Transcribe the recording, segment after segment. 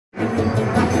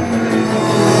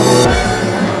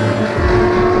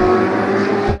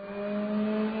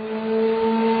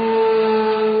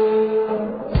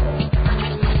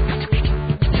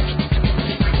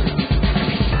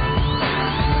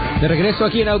regreso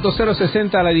aquí en Auto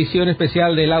 060, la edición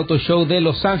especial del Auto Show de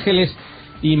Los Ángeles.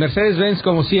 Y Mercedes-Benz,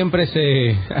 como siempre,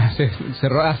 se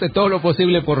hace todo lo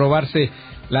posible por robarse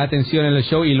la atención en el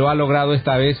show, y lo ha logrado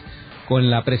esta vez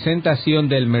con la presentación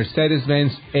del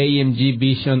Mercedes-Benz AMG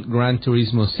Vision Gran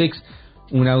Turismo 6,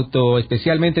 un auto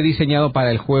especialmente diseñado para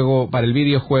el juego, para el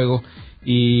videojuego,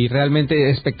 y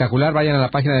realmente espectacular. Vayan a la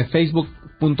página de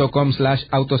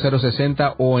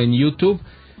facebook.com/auto060 o en YouTube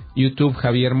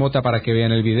Javier Mota, para que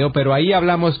vean el video. Pero ahí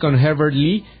hablamos con Herbert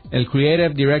Lee, el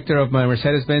Creative Director of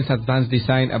Mercedes-Benz Advanced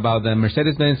Design, about the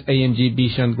Mercedes-Benz AMG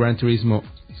Vision Gran Turismo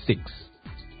 6.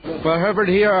 Well, Herbert,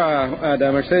 here at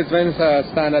the Mercedes-Benz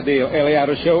stand at the LA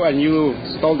Auto Show, and you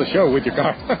stole the show with your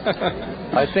car.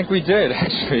 I think we did,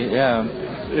 actually, yeah.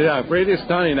 Yeah, pretty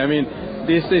stunning. I mean,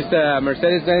 this is the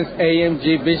Mercedes-Benz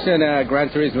AMG Vision Gran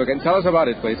Turismo. Can you tell us about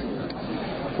it, please?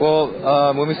 Well,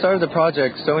 when we started the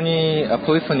project, Sony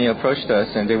Polyphony approached us,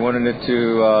 and they wanted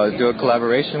to do a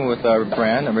collaboration with our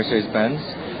brand, Mercedes-Benz,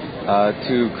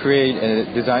 to create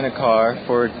and design a car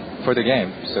for the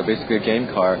game. So basically a game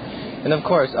car. And of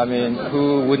course, I mean,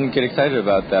 who wouldn't get excited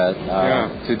about that,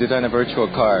 to design a virtual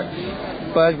car?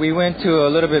 But we went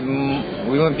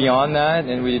we went beyond that,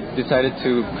 and we decided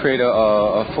to create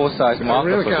a full-size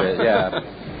mock-up of it. Yeah.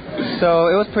 So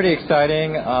it was pretty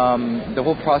exciting. The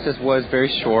whole process was very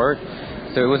short,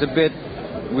 so it was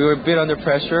we were a bit under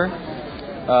pressure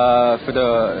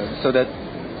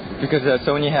because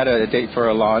Sony had a date for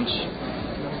a launch.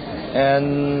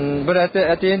 But at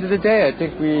the end of the day, I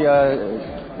think we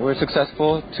were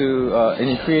successful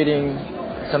in creating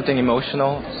something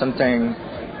emotional, something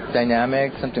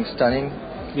dynamic, something stunning.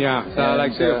 Yeah,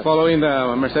 so following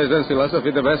the Mercedes-Benz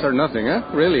philosophy, the best or nothing, huh?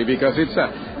 Really, because it's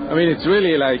it's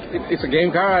really it's a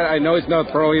game car. I know it's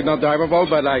probably not drivable,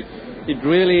 but it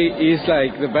really is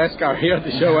the best car here at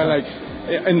the show, and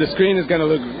the screen is gonna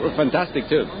look fantastic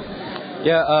too.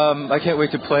 Yeah, I can't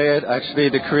wait to play it. Actually,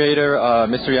 the creator,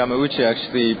 Mr. Yamauchi,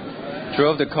 actually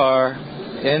drove the car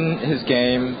in his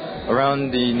game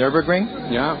around the Nürburgring.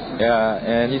 Yeah. Yeah,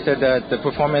 and he said that the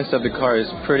performance of the car is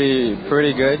pretty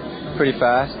good, pretty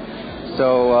fast.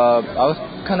 So I was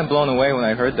kind of blown away when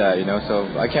I heard that, so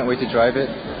I can't wait to drive it.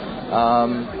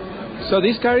 So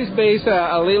this car is based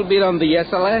a little bit on the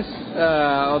SLS,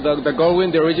 the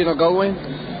Goldwing, the original Goldwing?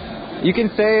 You can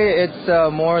say it's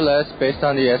more or less based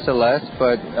on the SLS,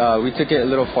 but we took it a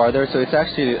little farther, so it's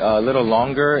actually a little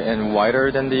longer and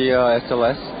wider than the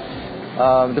SLS.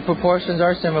 The proportions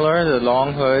are similar, the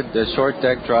long hood, the short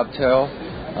deck drop tail,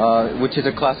 which is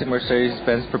a classic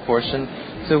Mercedes-Benz proportion.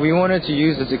 So we wanted to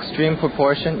use this extreme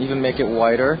proportion, even make it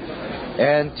wider,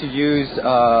 and to use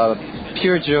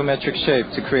pure geometric shape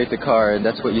to create the car, and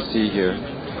that's what you see here.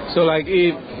 So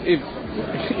if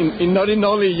not in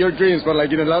only your dreams, but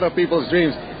in a lot of people's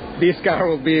dreams, this car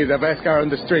will be the best car on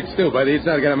the streets too, but it's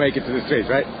not going to make it to the streets,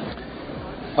 right?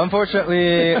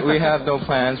 Unfortunately, we have no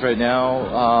plans right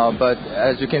now, but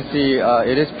as you can see,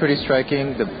 it is pretty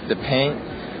striking, the paint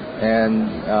and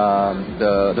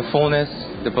the fullness,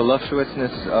 the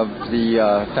voluptuousness of the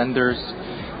fenders,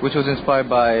 which was inspired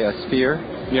by a sphere.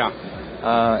 Yeah.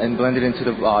 And blended into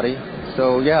the body.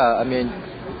 So yeah,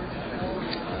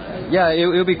 it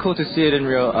would be cool to see it in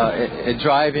real,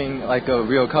 driving like a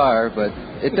real car, but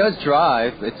it does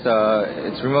drive.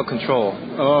 It's remote control.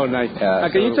 Oh, nice.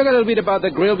 Can you talk a little bit about the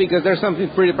grille, because there's something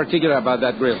pretty particular about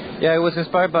that grille? Yeah, it was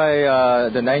inspired by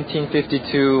the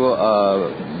 1952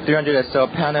 300 SL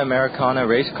Panamericana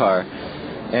race car,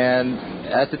 and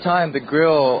at the time the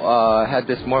grille had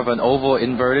this more of an oval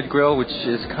inverted grille, which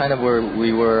is kind of where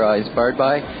we were inspired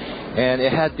by. And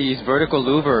it had these vertical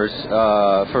louvers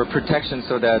for protection,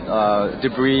 so that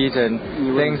debris and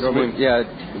things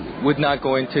would not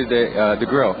go into the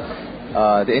grille,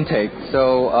 the intake.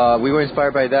 So we were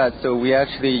inspired by that. So we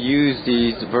actually used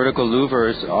these vertical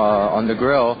louvers on the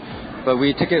grille, but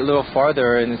we took it a little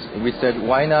farther, and we said,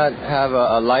 why not have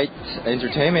a light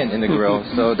entertainment in the grille?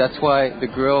 So that's why the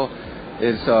grille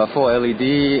is full LED,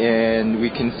 and we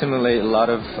can simulate a lot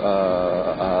of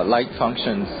light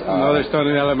functions. Another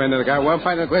stunning element of the car. One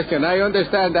final question. I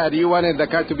understand that you wanted the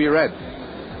car to be red.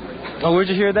 Oh, where'd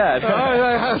you hear that?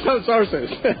 I have some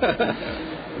sources.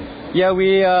 Yeah,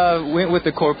 we went with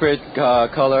the corporate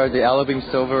color, the Alabama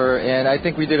silver, and I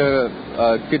think we did a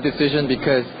good decision,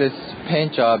 because this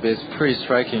paint job is pretty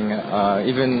striking,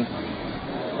 even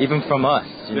from us.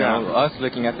 Us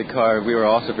looking at the car, we were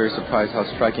also very surprised how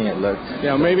striking it looked.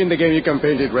 Yeah, maybe in the game you can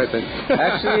paint it red then.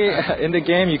 Actually, in the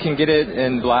game you can get it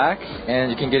in black,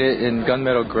 and you can get it in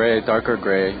gunmetal gray, darker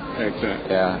gray. Excellent.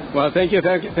 Yeah. Well, thank you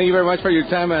very much for your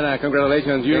time, and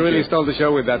congratulations. You really stole the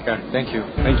show with that car. Thank you.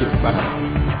 Thank you.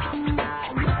 Bye.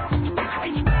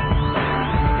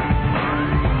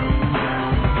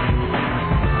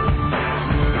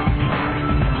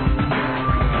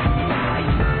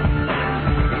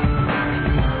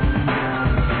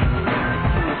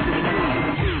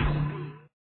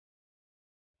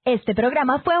 Este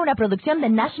programa fue una producción de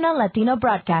National Latino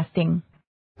Broadcasting.